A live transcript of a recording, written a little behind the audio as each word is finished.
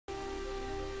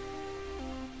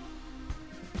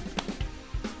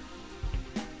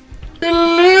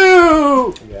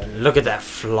Look at that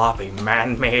floppy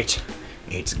man, mate.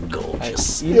 It's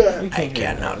gorgeous. I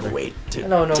cannot wait to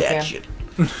touch it.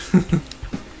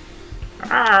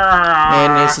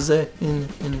 And this is it in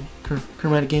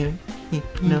Chromatic Gaming.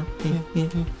 No.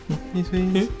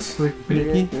 Start the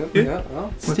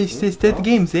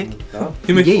game, Zack.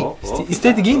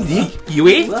 Start the game, Zack. You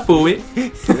wait for it.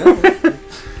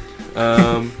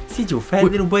 Sit your fat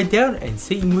little boy down and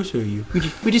Satan will show you.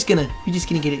 We're just gonna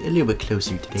get it a little bit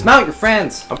closer today. Mount your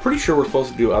friends. I'm pretty sure we're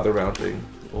supposed to do other mounting.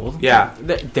 Oh, Yeah.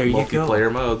 there you go.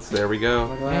 Multiplayer modes. There we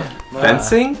go. Yeah.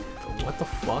 Fencing? What the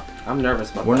fuck? I'm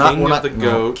nervous about We're that. not the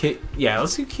goat. Yeah,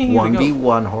 let's do King of the Goat.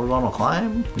 1v1 horizontal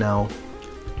climb? No.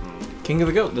 King of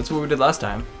the Goat. That's what we did last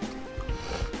time.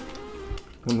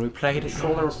 When we played it.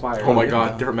 Controller required. Oh my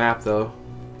god, different map though.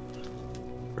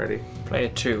 Ready? Player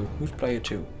 2. Who's player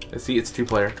 2? See, it's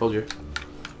 2-player. Told you.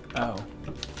 Oh.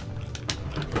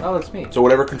 Oh, it's me. So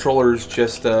whatever controllers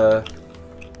just grab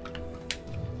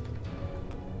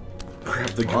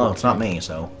the goat. Well, it's not me,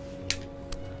 so.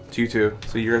 It's you two.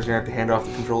 So you guys are gonna have to hand off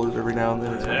the controllers every now and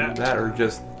then, or something like that, or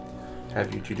just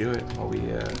have you two do it while we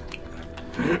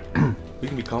we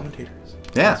can be commentators.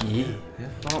 Yeah.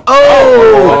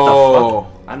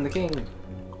 Oh! I'm the king.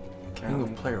 King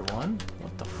of player 1?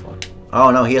 What the fuck?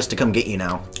 Oh no, he has to come get you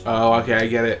now. Oh, okay, I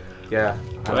get it. Yeah.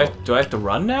 Do I have to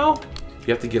run now?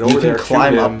 You have to get over You there. can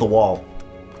climb shoot up him. the wall.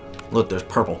 Look, there's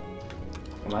purple.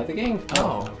 Am I the king?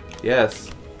 Oh. Yes.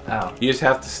 Oh. You just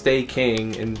have to stay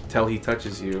king until he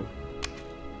touches you.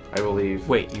 I believe.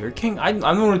 Wait, you're king? I'm the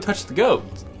one who touched the goat.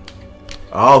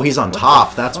 Oh, he's on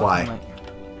top. That's why.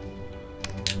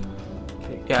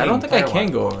 Yeah, I don't think I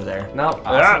can go over there. No,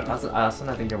 Austin,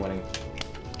 I think you're winning.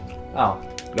 Oh.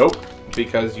 Nope.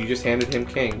 Because you just handed him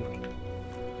king.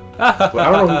 Well,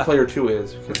 I don't know who player 2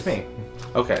 is. It's me.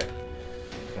 Okay.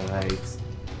 Right.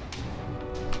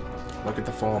 Look at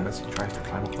the foam as he tries to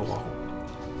climb up the wall.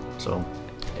 So.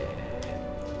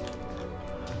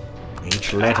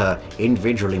 Each letter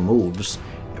individually moves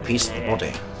a piece of the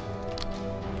body.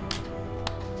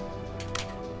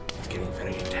 It's getting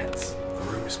very intense. The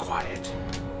room is quiet.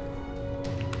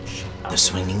 The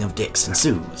swinging of dicks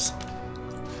ensues.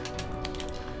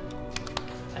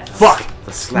 Fuck!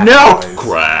 The slap No! noise.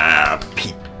 Crab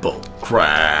people.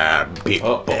 Crab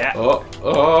people.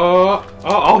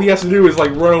 All he has to do is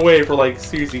like run away for like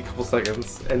seriously a couple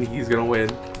seconds, and he's gonna win.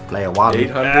 Player 1.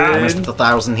 800. Missed the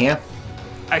 1,000 here.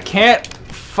 I can't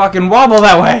fucking wobble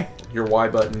that way. Your Y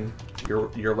button.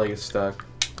 Your leg is stuck.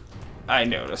 I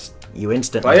noticed. You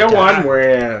instantly. Player die. 1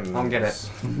 wins. I'll get it.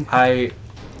 I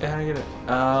get it.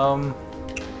 Am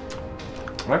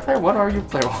I player 1 or are you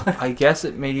player 1? I guess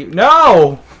it made you.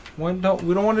 No! We don't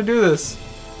want to do this.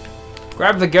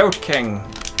 Grab the goat king.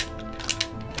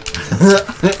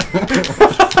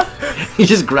 You're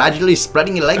just gradually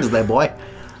spreading your legs there, boy.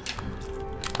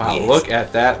 Wow, Yes. look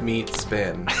at that meat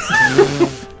spin.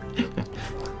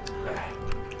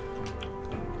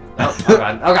 Oh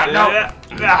god. Oh god, no!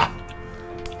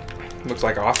 Looks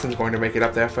like Austin's going to make it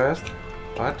up there first,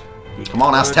 but Come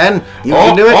on, S10. You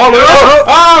can do it.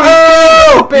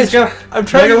 Oh, bitch! I'm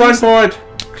trying make to a run for it.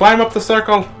 Climb up the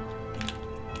circle.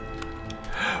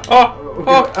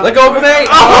 Let go of the thing.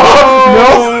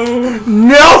 No!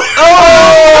 No!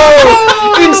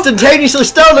 Oh! Instantaneously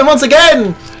stolen once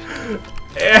again!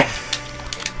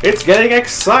 It's getting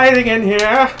exciting in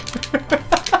here.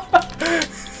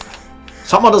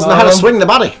 Someone doesn't know how to swing the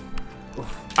body.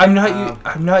 I'm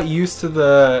not used to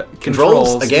the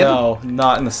controls again? No,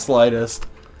 not in the slightest.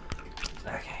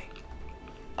 Okay.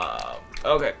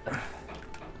 Okay.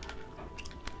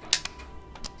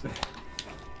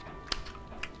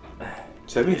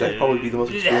 So that means I'd probably be the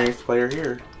most experienced player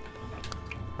here.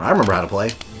 I remember how to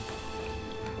play.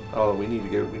 Oh, we need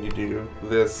to do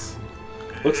this.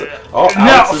 Looks like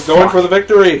Alex is going for the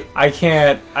victory. I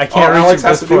can't All reach Alex at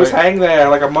has this to do is point. hang there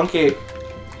like a monkey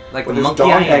Like with the his monkey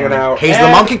dong I hanging am. out. He's the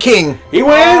And Monkey King. He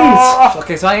wins.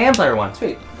 Okay, so I am player 1.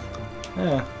 Sweet.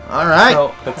 Yeah. Alright.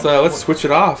 So, Let's switch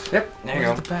it off. Yep. There you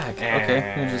where's go. the bag?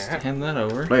 Okay, we'll just hand that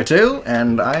over. Player 2,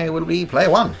 and I will be player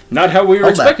 1. Not how we were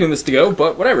Hold that. expecting this to go,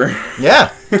 but whatever.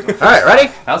 Yeah. Alright, ready?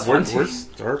 That was fun. Where's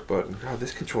start button? God,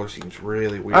 this controller seems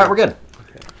really weird. Alright, we're good.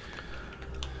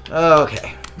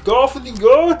 Okay. Go for the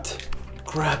goat!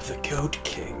 Grab the goat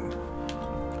king.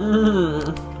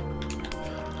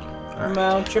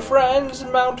 Mount your friends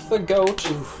and mount the goat.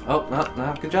 Oof. Oh,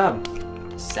 no, good job.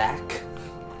 Zack.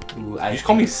 Ooh, You just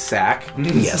call me Sack.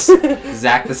 Yes.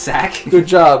 Zack the Sack. Good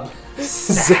job.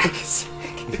 Zack.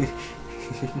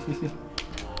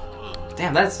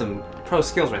 Damn, that's some pro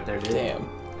skills right there, dude. Damn.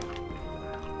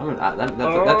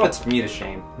 That puts me to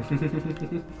shame.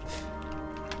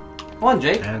 Come on,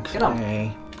 Jake. Get on.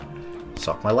 Okay.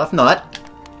 Suck my left nut.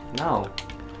 No.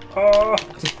 Oh.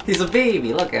 He's a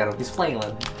baby. Look at him. He's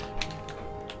flailing.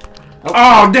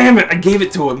 Oh, damn it! I gave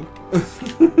it to him.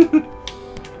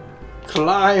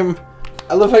 Climb.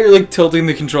 I love how you're like tilting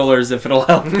the controller as if it'll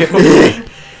help you.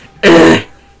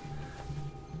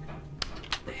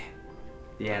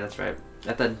 Yeah, that's right.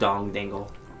 That's a dong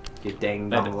dangle. You dang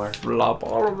Let dongler. it flop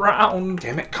all around.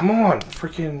 Damn it! Come on,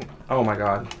 freaking! Oh my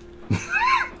god.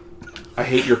 I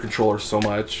hate your controller so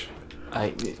much.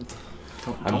 Don't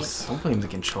blame the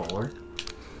controller.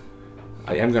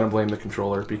 I am gonna blame the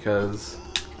controller because.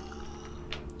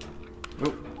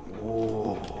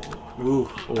 Oh. Ooh.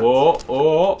 Oh.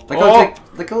 Oh. Let go, Jake.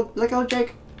 Let go. Let go,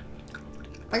 Jake.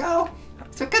 Let go.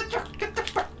 Get the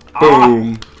fuck.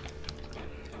 Boom.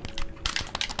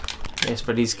 Yes,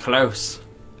 but he's close.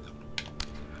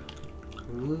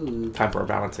 Ooh. Time for a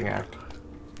balancing act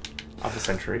of the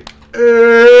century.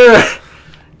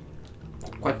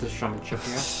 Quite the showmanship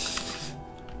here.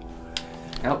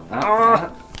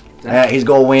 Oh, Yeah, he's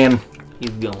gonna win. He's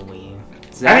gonna win.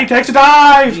 And he takes a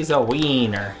dive! He's a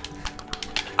wiener.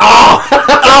 Oh!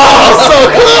 Oh, so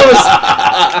close!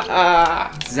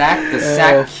 Zack, the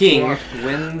Sack King,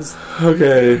 wins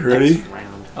Okay, ready? next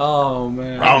round. Oh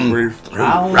man.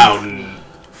 Round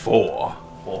 4.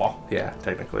 4. Yeah,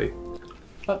 technically.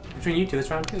 But between you two,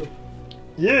 it's round 2.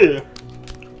 Yeah.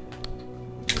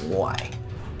 Why?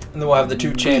 And then we'll have the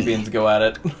two champions go at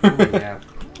it. Yeah.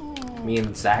 Me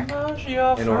and Zack.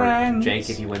 And or Jake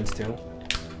if he wins too.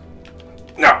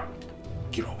 No!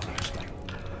 Get over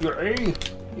there.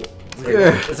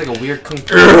 It's like a weird kung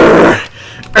fu.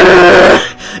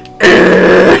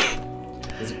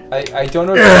 I don't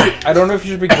know. I don't know if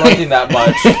you should be grunting that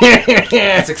much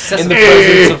It's in excessive. the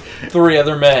presence of 3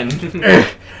 other men.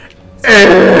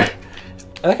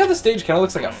 I like how the stage kind of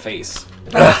looks like a face.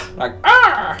 Like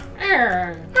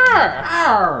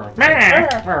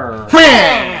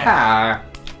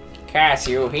Cass,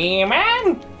 you here,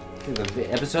 man? The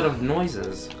episode of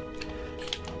noises.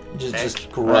 Just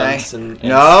grunts and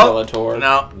No. Skeletor.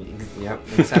 No. Yep,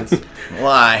 makes sense.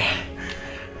 Why?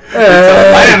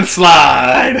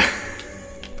 Landslide!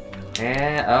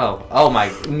 And oh my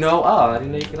no! Oh, I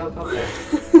didn't know you could up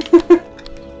there.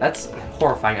 That's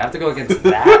horrifying. I have to go against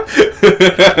that.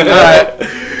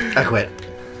 Alright. I quit.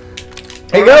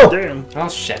 Here you go. Damn. Oh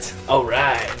shit! All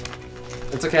right.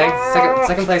 It's okay.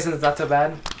 Second place is not so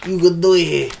bad. You could do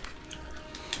it.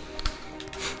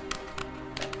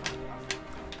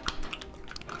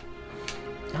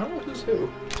 I don't know who's who.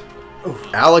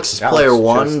 Alex is Alex player just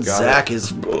 1. got Zack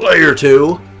is player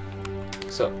 2.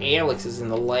 So Alex is in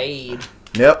the lead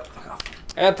Yep.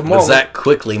 at the But moment. Zack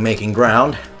quickly making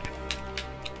ground.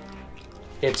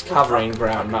 It's covering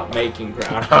ground, not making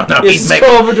ground. Oh no, It's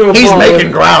over to a he's ball.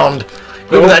 making ground.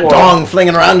 Look at that Go for it. dong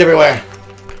flinging around everywhere.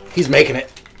 He's making it.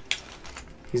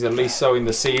 He's at least sowing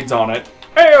the seeds on it.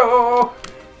 Ayo!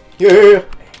 Yeah.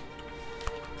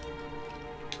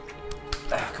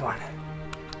 Come on,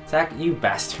 Zack, you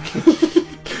bastard.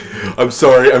 I'm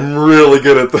sorry, I'm really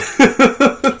good at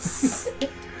this.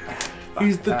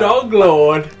 He's the dog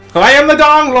lord. I am the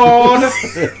Dong Lord!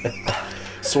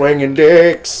 Swinging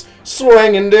dicks.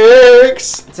 Swinging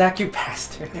dicks. Zack, you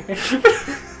bastard.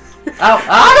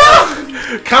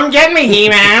 Oh! Come get me,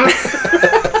 He-Man!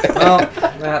 Well,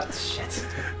 shit.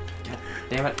 God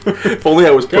damn it. If only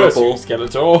I was purple.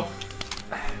 Skeletor.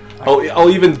 I'll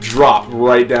even drop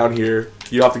right down here.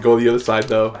 You have to go the other side,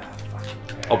 though.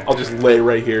 I'll just lay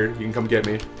right here. You can come get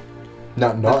me.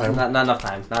 Not Not enough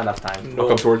time. Not enough time. I'll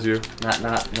come towards you.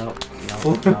 No.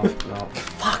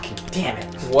 Fucking damn it.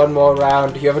 One more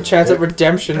round. You have a chance at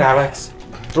redemption, Alex.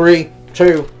 3,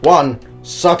 2, 1.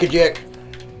 Suck a dick.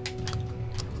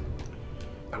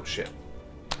 Oh, shit.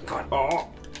 God. Oh.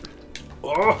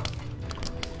 Oh.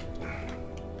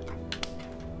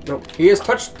 Nope. He has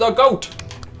touched the goat.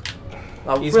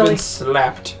 Oh, He's really? been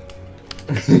slapped.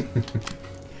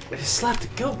 He slapped the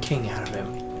goat king out of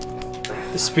him.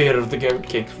 The spirit of the goat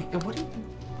king. What are you...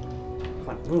 Come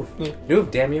on, move.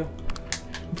 Move, damn you.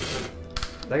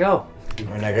 There you go.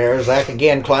 And there's Zack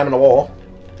again climbing the wall.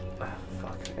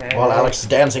 Fuck. While Alex is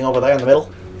dancing over there in the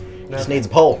middle. Just needs a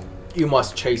pole. You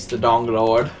must chase the dong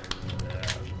lord.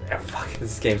 Fuck,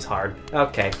 this game's hard.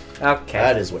 Okay.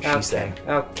 That is what she okay. said.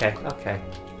 Okay.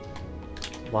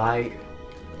 Why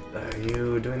are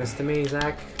you doing this to me,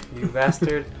 Zack? You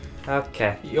bastard.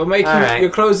 Okay. You're making. Alright.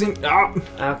 You're closing. Oh.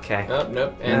 Okay.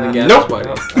 Nope. And the gap Nope. is wide.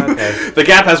 Okay. The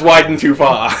gap has widened too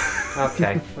far.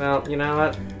 Okay. Well, you know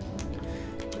what?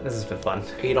 This has been fun.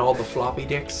 Eat all the floppy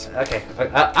dicks. Okay.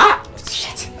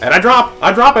 Shit. And I drop.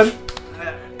 I'm dropping.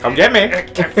 Come get me.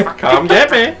 Come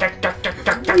get me.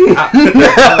 would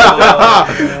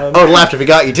have laughed if he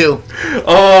got you too.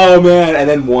 Oh man, and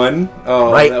then one.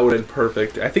 Oh, Right. that would have been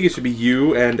perfect. I think it should be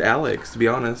you and Alex, to be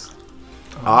honest.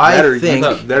 I think.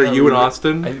 that are you and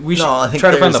Austin. We should I think try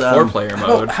to find the there's, 4-player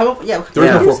mode. Yeah. There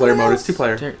is no 4-player mode. It's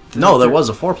 2-player. No, there was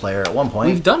a 4-player at one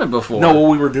point. We've done it before. No, what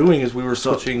we were doing is we were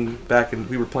switching back and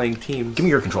we were playing teams. Give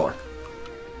me your controller.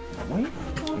 I'm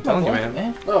telling you,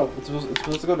 man. No, it's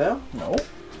supposed to go down? No. It's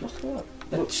supposed to go up.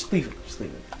 Just leave it. Just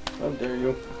leave it. How dare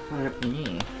you?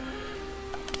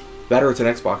 That or it's an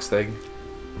Xbox thing.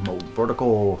 Mode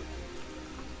vertical.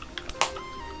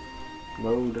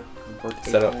 Mode.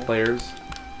 Set up players.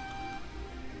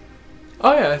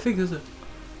 Oh yeah, I think this is it.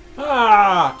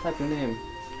 Ah! Type your name.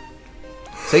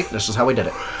 See, this is how we did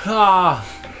it. Ah!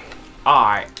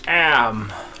 I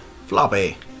am.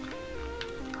 Floppy.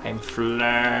 I'm Flurp.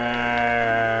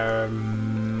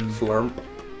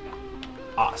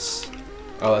 us.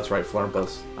 Oh, that's right,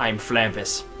 Flurmpus. I'm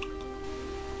Flampus.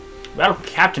 Well,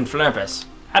 Captain Flampus.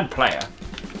 Add player.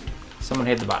 Someone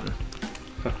hit the button.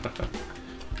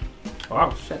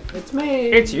 Oh, Shit, it's me!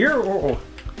 it's you!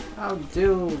 How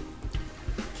do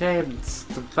kids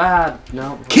the bad?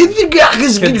 No.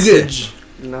 Kidsage.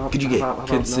 No. Could you get how about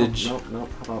Kidsage? No.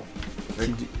 How about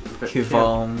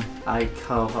Kivom. I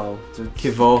coho.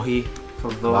 Kivohi.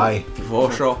 Bye.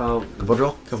 Kivosho.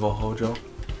 Controller. Kivohojo.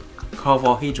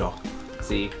 Kavohijo.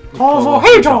 See.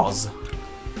 Kavohijos.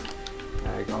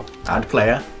 There you go. Add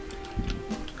player.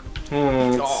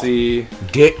 Let's see.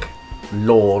 Dick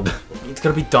Lord. It's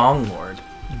gonna be Dong Lord.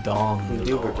 Dong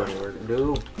Lord.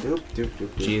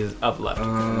 Jesus, up left.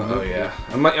 Oh yeah.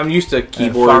 I'm used to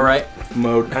Keyboard. keyboard Far right.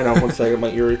 mode. Hang on 1 second.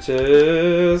 My ear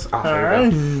itches. Ah, there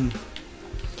we go.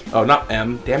 Oh, not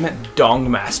M. Damn it. Dong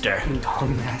Master.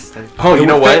 Dong master. Oh, you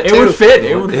know what? It would fit.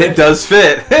 It would fit. It does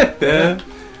fit. Yeah.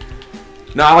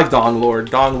 No, I like Dong Lord.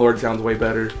 Dong Lord sounds way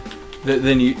better.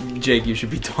 Then you, Jake, you should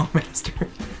be Dong Master.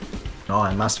 No,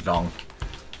 I'm Master Dong.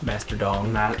 Master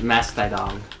Dong. Master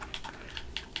dong.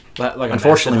 Like a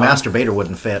Unfortunately, Master Masturbator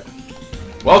wouldn't fit.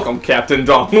 Welcome, Captain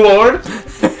Dong Lord.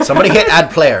 Somebody hit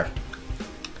add player.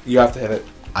 You have to hit it.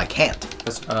 I can't.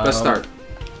 Let's start.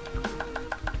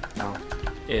 No.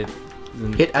 It,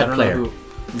 Hit I add don't player. know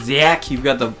who- Zack, you've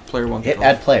got the player one. Hit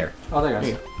control. add player. Oh, there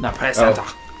you go. Now press Oh.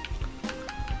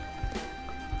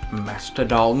 enter. Master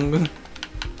Dong.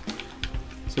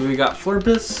 So we got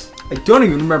Flirbus. I don't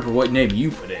even remember what name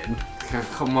you put in.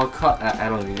 Come on, cut. I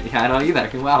don't even. Yeah, I don't either.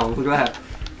 Wow, look at that.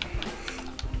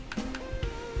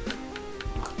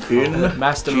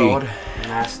 Master G. Lord.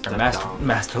 Master Or Master dong.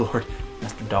 Master Lord.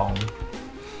 Master Dong.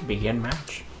 Begin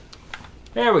match.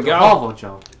 There we go. Volvo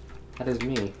Joe. That is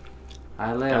me.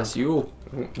 I live. That's you.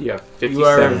 You have You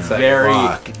are 57 seconds. very,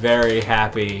 Fuck. very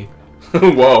happy.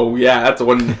 Whoa, yeah, that's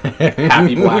one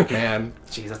happy black man.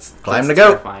 Jeez, that's Climb that's the goat.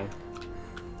 terrifying.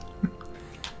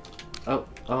 Oh.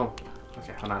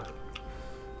 Okay, hold on.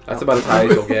 That's about as high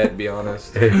as you'll get, to be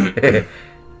honest.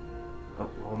 Oh,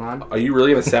 hold on. Are you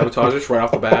really gonna sabotage us right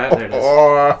off the bat? There it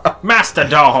is. Master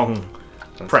Dong.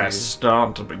 Let's Press see.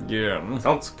 start to begin.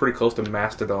 Sounds pretty close to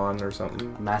Mastodon or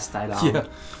something. Master dong.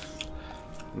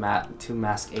 Yeah. To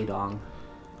mask a dong.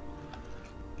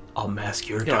 I'll mask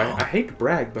your You know, dong. I hate to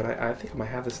brag, but I think I might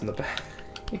have this in the back.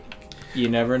 You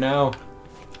never know.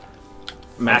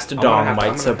 Master I'm gonna Dong have to- might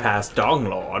I'm gonna- surpass Dong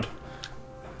Lord.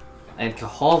 And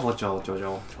Kahovo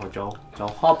Jojo.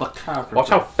 Hoba Watch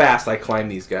how fast I climb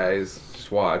these guys.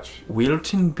 Just watch.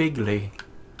 Wilton Bigley.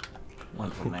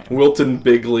 Wonderful name. Wilton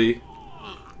Bigley.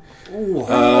 Ooh.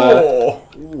 Oh,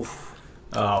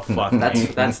 fuck.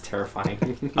 That's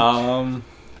terrifying. Oh,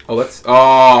 let's.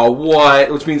 Oh,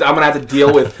 what? Which means I'm gonna have to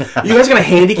deal with. You guys gonna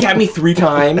handicap me 3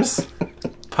 times?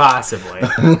 Possibly.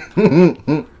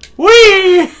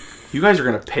 Whee! You guys are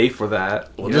gonna pay for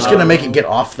that. We're just gonna make it get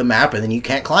off the map, and then you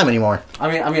can't climb anymore. I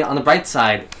mean, on the bright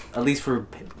side, at least for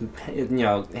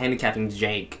handicapping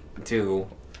Jake too.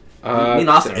 Me and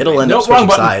Austin. It'll end No, up wrong switching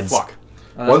button. sides.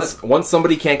 Fuck. Once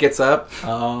somebody can't get up,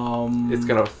 it's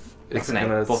gonna X and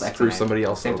A, both X screw and A, somebody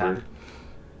else same over. time.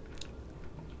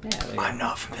 Yeah, there you go. I'm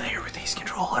not familiar with these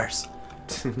controllers.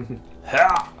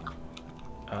 Yeah,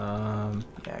 I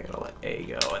gotta let A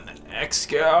go and then X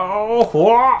go.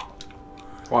 Whoa.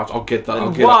 Watch, I'll get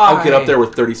Why? up there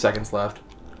with 30 seconds left.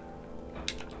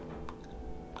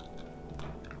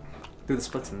 Do the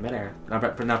splits in midair. Now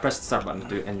press the start button.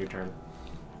 Do end your turn.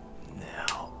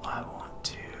 Now I want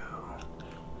to.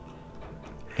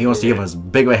 He wants to give him as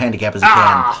big of a handicap as he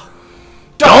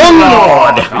Dong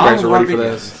Lord! You guys are ready for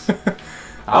this?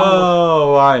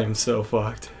 Oh, I am so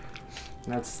fucked.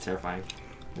 That's terrifying.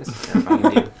 This is terrifying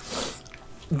indeed.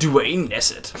 Do I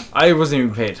miss it? I wasn't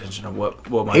even paying attention to what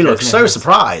my. He looks so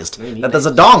surprised that there's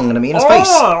a dong gonna be in his face.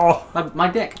 Oh! My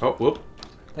dick. Oh, whoop.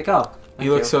 Let go. He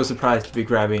looks so surprised to be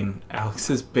grabbing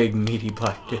Alex's big meaty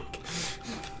black dick.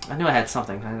 I knew I had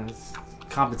something. I was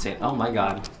compensate. Oh my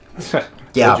god.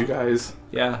 Yeah. Told you guys.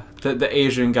 Yeah, the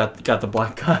Asian got the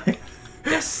black guy.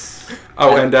 Yes.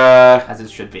 Oh, and As it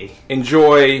should be.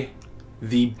 enjoy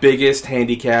the biggest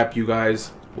handicap you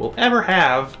guys will ever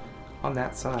have on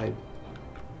that side.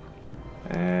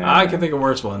 I can think of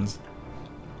worse ones,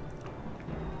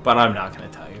 but I'm not gonna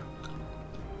tell you.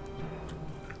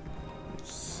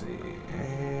 Let's see.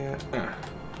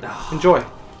 Enjoy.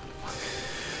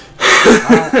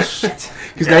 Shit.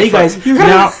 Because now you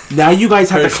guys now you guys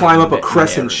have to climb up a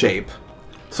crescent shape.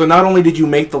 So not only did you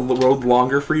make the road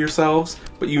longer for yourselves,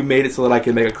 but you made it so that I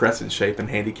can make a crescent shape and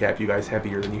handicap you guys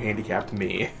heavier than you handicapped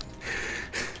me.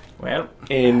 Well,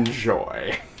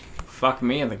 Enjoy. fuck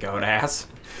me in the goat ass.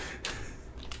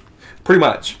 Pretty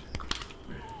much.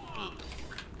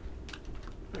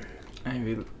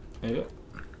 Maybe.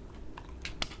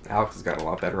 Alex has gotten a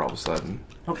lot better all of a sudden.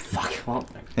 Oh fuck. Well,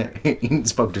 He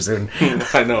spoke too soon.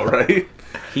 I know, right?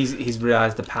 He's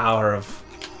realized the power of.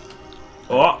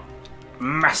 Oh,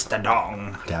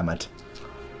 Mastodon. Damn it.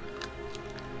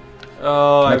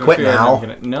 Oh, I Can I quit now?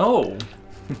 No.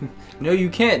 No, you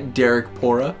can't, Derek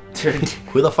Pora.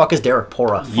 Who the fuck is Derek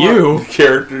Pora? You.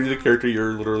 The character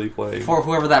you're literally playing. for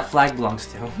whoever that flag belongs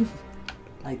to.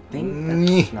 I think. Mm.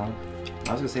 That's, no.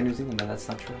 I was gonna say New Zealand, but that's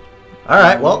not true.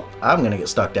 Alright, well, I'm gonna get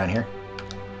stuck down here.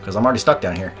 Because I'm already stuck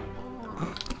down here.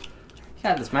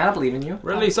 Yeah, this man, I believe in you.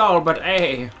 Release all but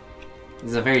A.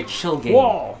 This is a very chill game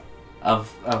Whoa.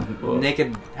 of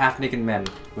naked, half-naked men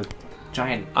with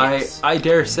giant dicks. I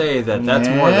dare say that that's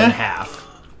more than half.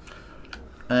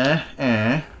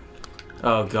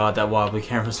 Oh god, that wobbly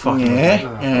camera's fucking with me.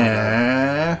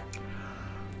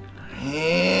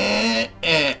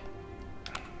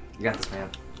 You got this, man.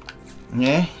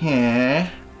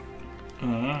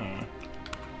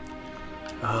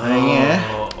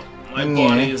 Oh, my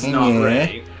body is not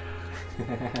ready.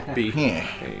 B. There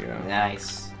you go.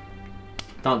 Nice.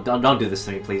 Don't do this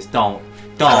to me, please. Don't.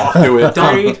 Do it.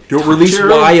 Don't. Don't release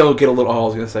Y. You'll get a little. Oh, I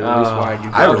was gonna say release Y. And you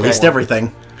I got released one.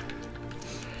 everything.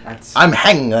 That's I'm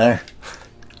hanging there.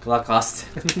 Holocaust.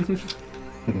 That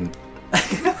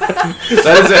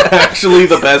is actually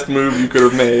the best move you could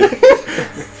have made.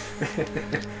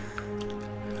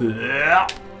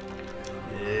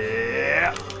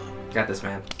 Got this,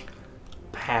 man.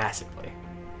 Passively.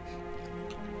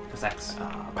 What's X?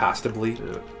 Possibly.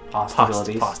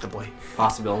 Possibilities. Possibly.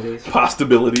 Possibilities.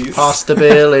 Possibilities.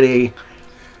 Possibility.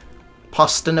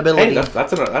 Postinability. Hey,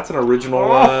 that's an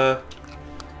original.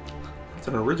 It's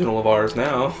an original of ours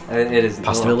now. It is.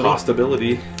 Possibility.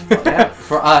 Possibility. Yeah,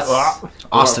 for us.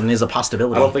 Austin is a I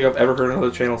possibility. don't think I've ever heard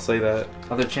another channel say that.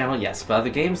 Other channel, yes. But other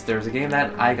games, there's a game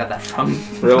that I got that from.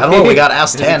 Really? I don't know, we got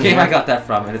Ask There's a 10 game I here. got that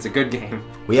from, and it's a good game.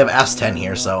 We have Ask 10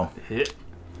 here, so.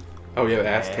 Oh yeah,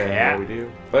 Ask 10. Yeah. Yeah, we do.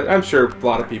 But I'm sure a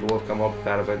lot of people have come up with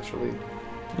that eventually.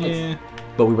 Yeah.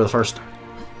 But we were the first.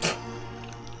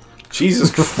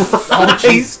 Jesus Christ! Oh,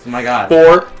 jeez. My god.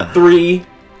 4, 3,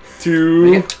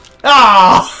 2.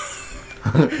 Ah!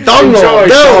 Enjoy,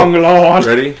 Dongle!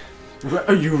 Ready?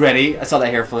 Are you ready? I saw that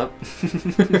hair flip.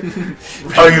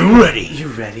 Are you ready? You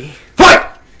ready?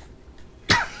 Fight!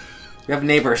 We have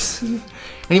neighbors. What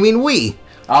do you mean we?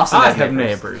 Also, I have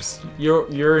neighbors.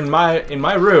 You're in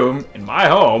my room, in my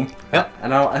home. Yep. I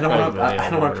don't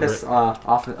really want to piss off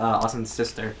Austin's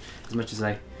sister as much as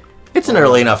I. It's an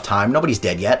early enough time. Nobody's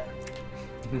dead yet.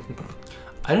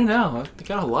 I don't know. They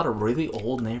got a lot of really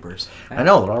old neighbors. I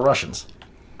know, they're all Russians.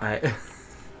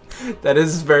 That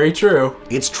is very true.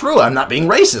 It's true. I'm not being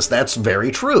racist. That's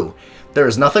very true. There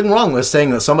is nothing wrong with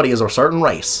saying that somebody is a certain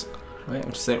race. Wait,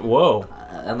 I'm just saying. Whoa.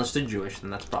 Unless they're Jewish,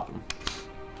 then that's a problem.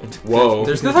 Whoa.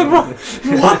 There's nothing wrong.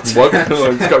 What?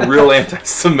 It's got real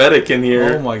anti-Semitic in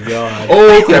here. Oh my god.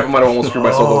 Oh crap! I might have almost screwed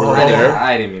myself over right there.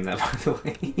 I didn't mean that, by the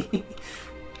way.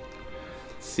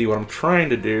 See what I'm trying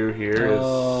to do here is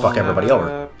Fuck everybody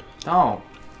over. Don't.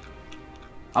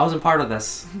 I wasn't part of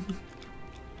this.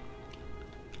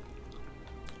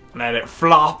 Let it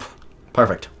flop.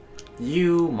 Perfect.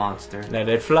 You monster. Let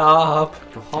it flop.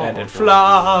 Oh, Let it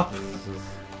flop.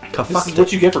 This is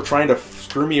what you get for trying to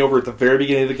screw me over at the very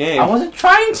beginning of the game. I wasn't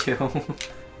trying to.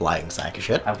 Lying sack of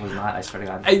shit. I was not. I swear to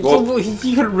God. Well,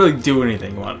 he couldn't really do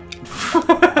anything. What?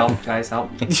 Help, guys,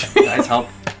 help. Guys, help.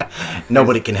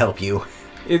 Nobody can help you.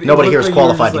 It Nobody looked here is like you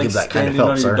were qualified just, to give that kind of standing help,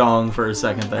 on sir. your dong for a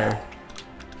second there.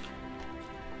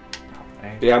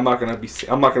 Yeah, I'm not gonna be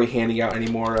handing out any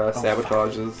more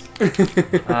sabotages.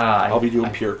 I'll be doing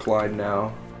pure Klein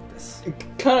now. this.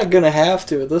 Kind of gonna have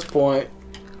to at this point.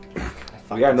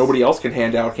 Yeah, nobody else can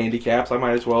hand out handicaps. I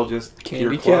might as well just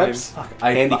Candy clear caps? climb.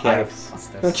 I Handicaps.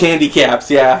 fuck this. Candy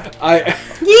caps, yeah.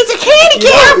 It's a candy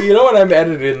cap! You know when I'm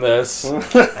editing this,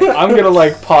 I'm gonna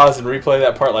like pause and replay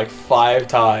that part like 5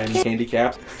 times. Candy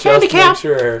caps. Candy Just to make cap.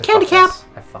 sure. Candy Fuck cap. this.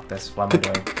 I fuck this. What am I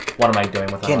doing? What am I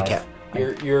doing with my Candy life?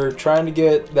 cap. You're trying to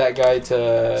get that guy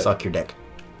to Suck your dick.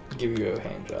 give you a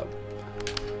hand job.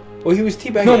 Well, he was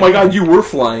teabagging. Oh my god, you were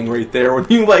flying right there when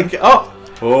you like, oh,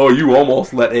 you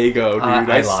almost let A go, dude.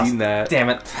 I I've lost. seen that. Damn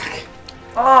it.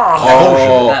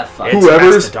 Oh, that fucked.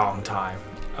 whoever's Mastodon time.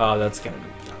 Oh, that's gonna be.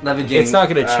 Navigating. It's not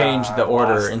gonna change the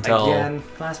order lost until again.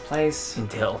 Last place.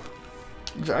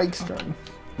 Jake's turn.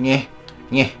 Yeah.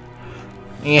 Yeah.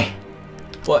 Yeah.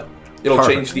 What? it'll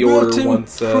Perfect. change the order Rotten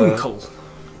once. Prunkle.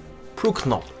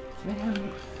 Prunknell.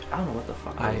 Man, I don't know what the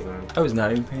fuck I was doing. I was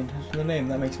not even paying attention to the name.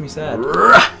 That makes me sad.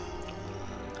 I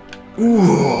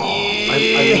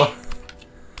love.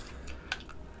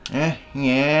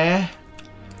 Yeah.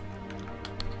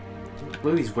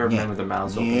 Look at these weird men with their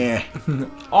mouths open. Yeah.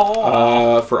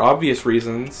 Oh. For obvious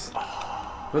reasons.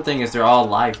 Good thing is they're all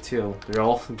alive too. They're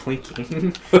all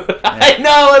blinking. I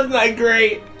know, isn't that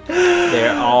great?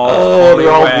 They're all. Oh,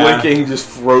 they're all aware. blinking, just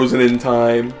frozen in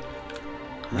time.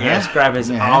 Yeah, just grab his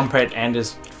Yeah. armpit and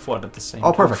his foot at the same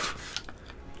Oh, time. perfect.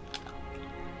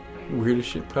 Weirdest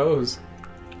shit pose.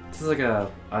 This is like a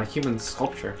human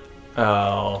sculpture.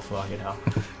 Oh, fucking hell.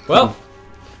 Well,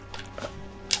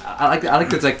 I like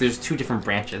that. Like there's two different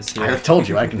branches I here. told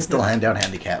you I can still hand out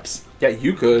handicaps. Yeah,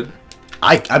 you could.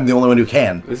 I'm the only one who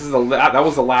can. This is that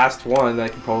was the last one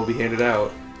that could probably be handed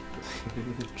out.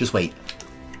 Just wait.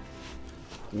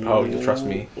 Oh, you trust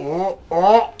me? Well,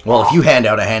 if you hand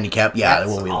out a handicap, yeah, it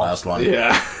will be the last one.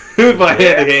 Yeah. If I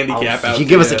had a handicap out. If you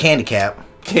give us yeah. a candy cap.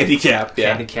 candy cap, yeah.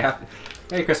 Candy cap.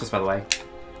 Merry Christmas, by the way.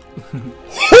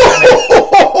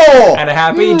 and a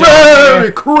happy dong Merry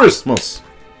year. Christmas!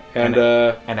 And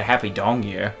And a happy dong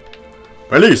year.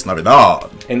 Feliz Navidad!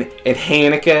 and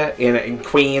Hanukkah and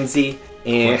Kwanzaa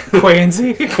and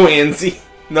Quanzy. Kwanzaa.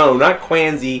 No, not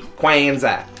Kwanzaa.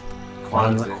 Kwanzaa.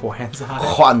 Kwanzaa.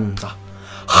 Kwanzaa.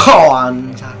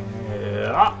 Kwanzaa.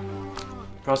 Yeah.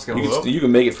 You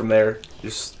can make it from there.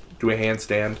 Just do a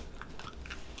handstand.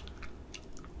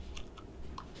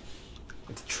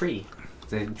 It's a tree.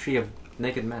 It's a tree of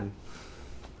naked men.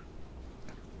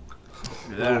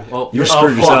 Oh, You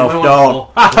screwed yourself,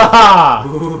 fuck.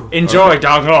 dog. Enjoy,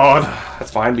 dog lord.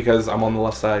 That's fine because I'm on the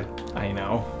left side. I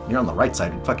know. You're on the right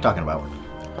side. What the fuck you talking about?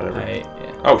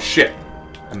 Whatever. Oh shit!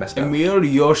 I messed up. Emil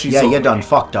Yoshizumi. Yeah, you done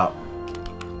fucked up.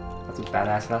 That's a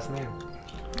badass last name.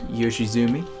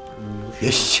 Yoshizumi.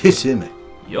 Yoshizumi.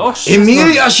 Yoshi. Emil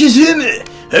Yoshizumi!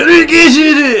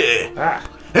 Rigizuru! Ah,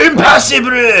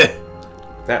 Impossible!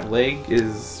 that leg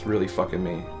is really fucking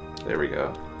me. There we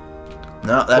go.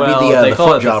 No, that'd Well, be they the call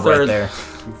foot it the job right third- there.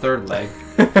 Third leg.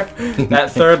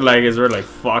 That third leg is really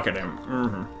fucking him.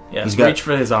 Mm-hmm. Yeah, He's got- reach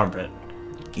for his armpit.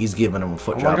 He's giving him a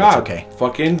foot Oh job. my god! It's okay.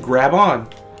 Fucking grab on.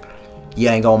 You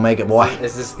ain't gonna make it, boy.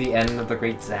 Is this the end of the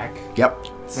great Zack? Yep.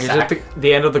 Is Zack? it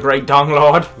the end of the great dong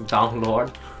lord? Dong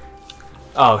Lord.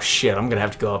 Oh shit, I'm gonna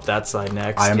have to go up that side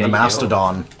next. I am Yeah, the you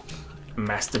mastodon.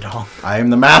 Mastodon. I am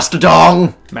the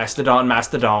mastodon!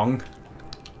 Mastodon.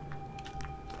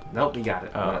 Nope, you got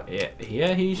it.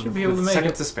 Yeah, he should be able to With make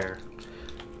seconds it. to spare.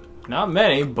 Not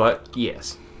many, but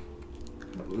yes.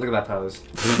 Look at that pose.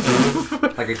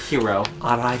 Like a hero.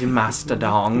 Alright,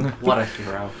 Mastodon. What a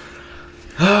hero.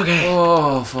 Okay.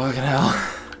 Oh, fucking hell.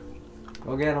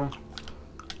 Go get him.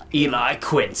 Eli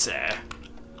Quincy.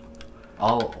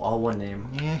 All one name.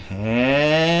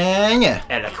 Yeah.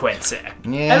 Eloquency.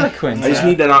 Yeah. Eloquency. I just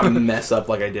need to not mess up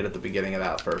like I did at the beginning of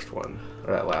that first one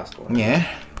or that last one. Yeah.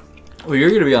 Well, you're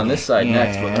gonna be on this side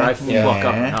next, whether I Yeah. fuck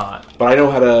up or not. But I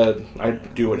know how to. I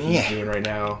do what he's Yeah. doing right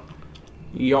now.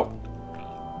 Yup.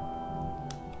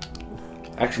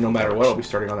 Actually, no matter what, I'll be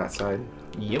starting on that side.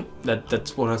 Yep.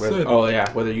 That's what I Whether, said. oh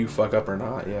yeah, whether you fuck up or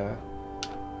not, yeah.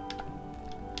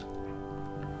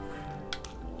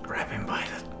 Grab him by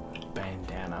the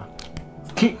bandana.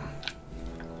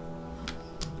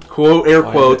 Quote air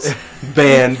quotes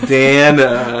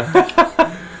bandana.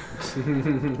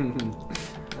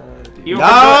 You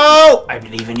No! I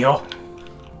believe in you.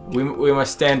 We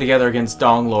must stand together against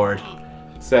Dong Lord.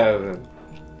 7,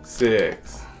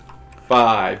 6,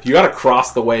 5. You gotta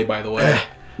cross the way, by the way.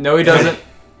 No, he doesn't.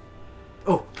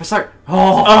 Oh, press start.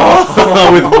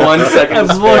 With 1 second to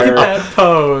Let's look at spare. that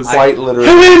pose. Quite literally.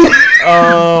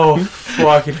 Oh,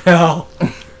 fucking hell.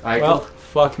 Alright, Well,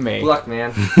 fuck me. good luck,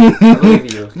 man. I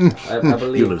believe you. I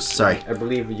believe You lose. Sorry. I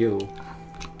believe you.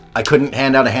 I couldn't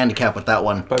hand out a handicap with that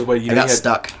one. By the way, I got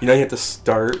stuck. You know you have to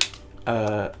start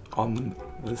on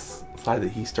this side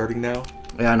that he's starting now.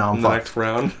 Yeah, I know. I'm in the fucked. next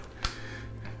round.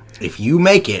 If you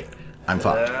make it, I'm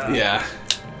fucked. Yeah.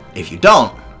 If you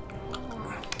don't,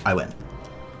 I win.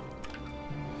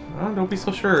 Oh, don't be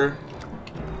so sure.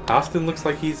 Austin looks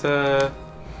like he's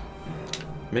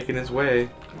making his way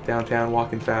downtown,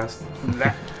 walking fast.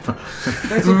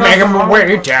 Making my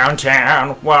way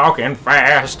downtown, walking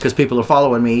fast. Because people are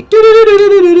following me.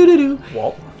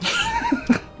 Whoa.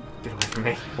 Get away from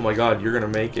me. Oh my god, you're gonna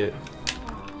make it.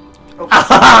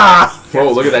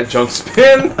 Whoa, look at that junk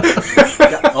spin!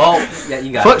 Oh, yeah,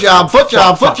 you got Foot it. job, foot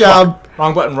job, foot job.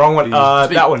 Wrong button, wrong one.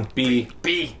 That one. B.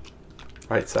 B.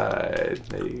 Right side.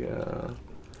 There you go.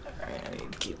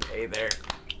 Keep A there.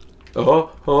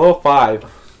 Oh, 5,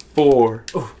 4,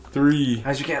 3,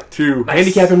 As you can. 2. Nice.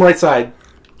 Handicap him right side.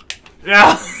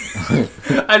 Yeah.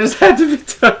 I just had to be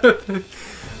done with it.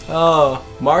 Oh,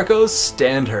 Marco's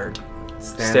Standard.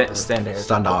 Standard.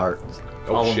 Standard.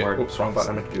 Oh All one shit. word. Oops, wrong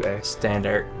button. I meant to do A.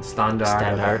 Standard.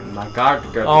 Standard. My God.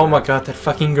 Oh my god, that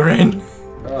fucking grin.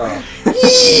 Oh.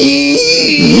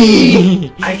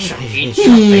 I shall eat your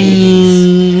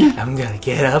babies. I'm gonna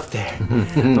get up there.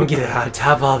 I'm gonna get on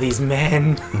top of all these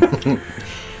men.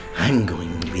 I'm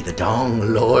going to be the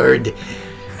dong lord.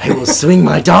 I will swing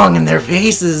my dong in their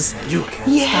faces. You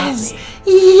can Yes,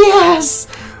 yes.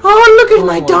 Oh, look at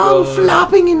my dong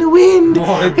flopping in the wind.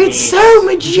 It's so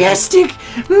majestic.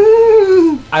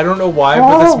 Mm. I don't know why,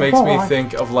 but this makes me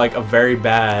think of like a very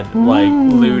bad like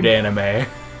lewd anime.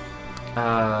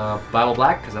 Bible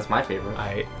Black, because that's my favorite.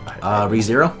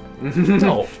 ReZero?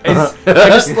 No, I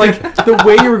just like the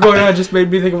way you were going on just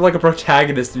made me think of like a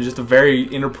protagonist in just a very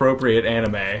inappropriate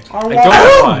anime. I don't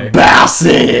know why.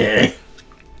 Bassy!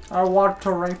 I want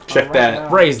to rape. Check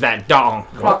that. Raise that dong.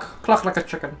 Cluck like a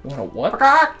chicken. Want a what?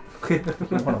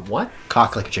 Want a what?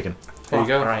 Cock like a chicken. There you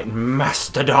go. All right,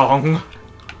 Mastodon.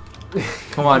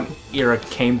 Come on, Ira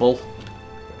Campbell.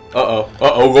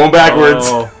 Uh-oh, going backwards.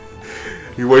 Oh,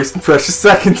 You're wasting precious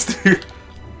seconds, dude.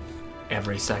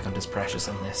 every second is precious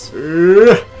in this.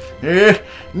 Yeah.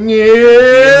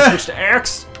 Switch to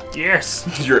X. Yes.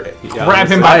 Grab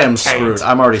him I by am the taint. screwed.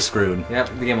 I'm already screwed. Yep,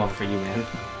 the game over for you, man.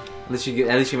 At least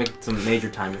you make some major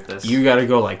time with this. You gotta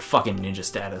go like fucking ninja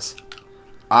status.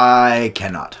 I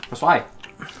cannot. That's why.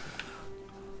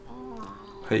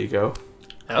 There you go.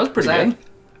 That was pretty Zack. good.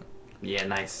 Yeah,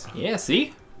 nice. Yeah,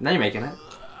 see? Now you're making it.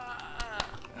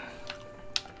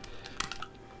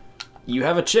 You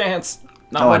have a chance.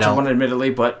 Not No, I much of don't. one, admittedly,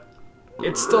 but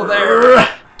it's still there.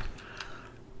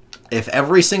 If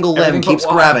every single limb Everything but keeps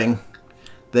one. grabbing,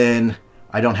 then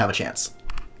I don't have a chance.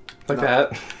 Like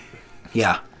that.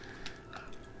 Yeah.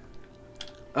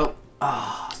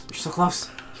 Oh, you're so close.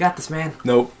 You got this, man.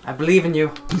 Nope. I believe in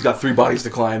you. He's got 3 bodies to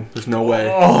climb. There's no way.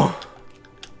 Oh.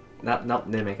 Nope,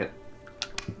 didn't make it.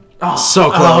 So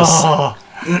close. Oh,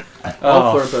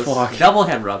 Flurpus. fuck. Double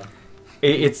head rub.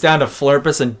 It's down to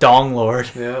Flurpus and Dong Lord.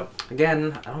 Yep.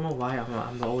 Again, I don't know why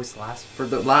I'm always last. For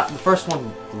the first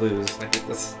one, lose. Like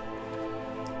this.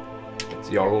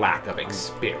 It's your lack of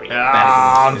experience.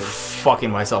 I'm fucking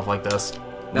myself like this.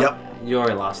 Nope, you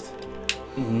already lost.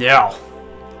 No.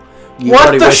 You What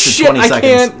already the wasted shit? 20 I seconds.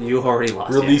 can't. You already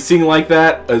lost. Releasing like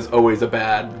that is always a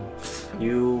bad. Yeah.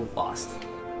 You lost.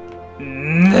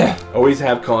 Always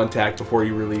have contact before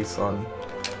you release on.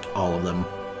 All of them.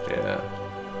 Yeah.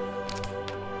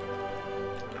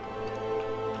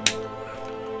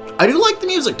 I do like the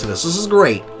music to this. This is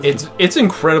great. It's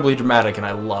incredibly dramatic, and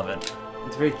I love it.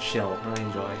 It's very chill. I really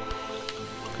enjoy.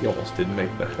 You almost didn't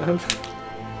make that.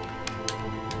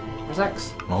 Where's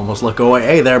X? Almost let go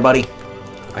away there, buddy.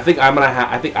 I think I'm gonna.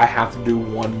 I think I have to do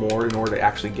one more in order to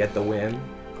actually get the win.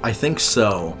 I think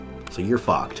so. So you're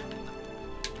fucked.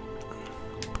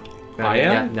 No, I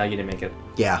am? No, you didn't make it.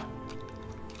 Yeah.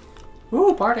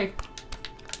 Ooh, party.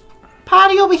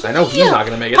 Party over here. I know he's not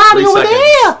gonna make it. Party 3 over seconds.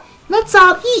 there. Let's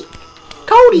all eat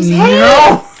Cody's head.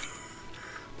 No!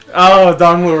 Oh,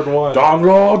 Dong Lord won. Dong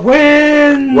Lord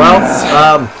wins. Well,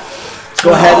 let's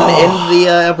go ahead and end the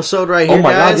episode right here, Oh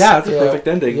my guys. god! Yeah, that's a perfect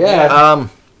ending. Yeah.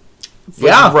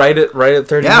 Yeah. Right at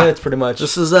 30 minutes, pretty much.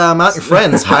 This is Mount Your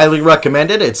Friends. Highly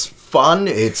recommended. It's fun.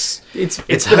 It's been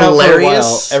hilarious. out for a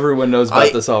while. Everyone knows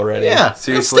about this already. Yeah,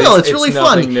 Seriously, Still, it's it's really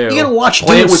fun. nothing new. You gotta watch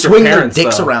Play it dudes with your swing their parents,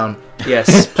 dicks though. around.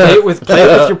 Yes, play it with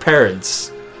your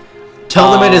parents.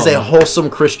 Tell them it is a wholesome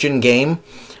Christian game,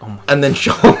 and then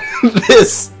show them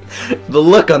this. The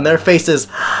look on their faces.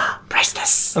 Press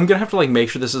this. I'm gonna have to like make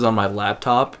sure this is on my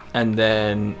laptop, and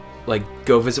then like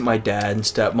go visit my dad and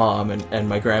stepmom and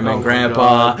my grandma and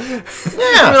grandpa.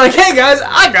 Yeah, Be like, hey guys,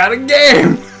 I got a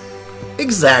game.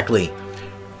 exactly.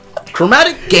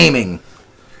 Chromatic Gaming.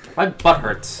 My butt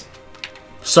hurts.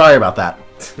 Sorry about that.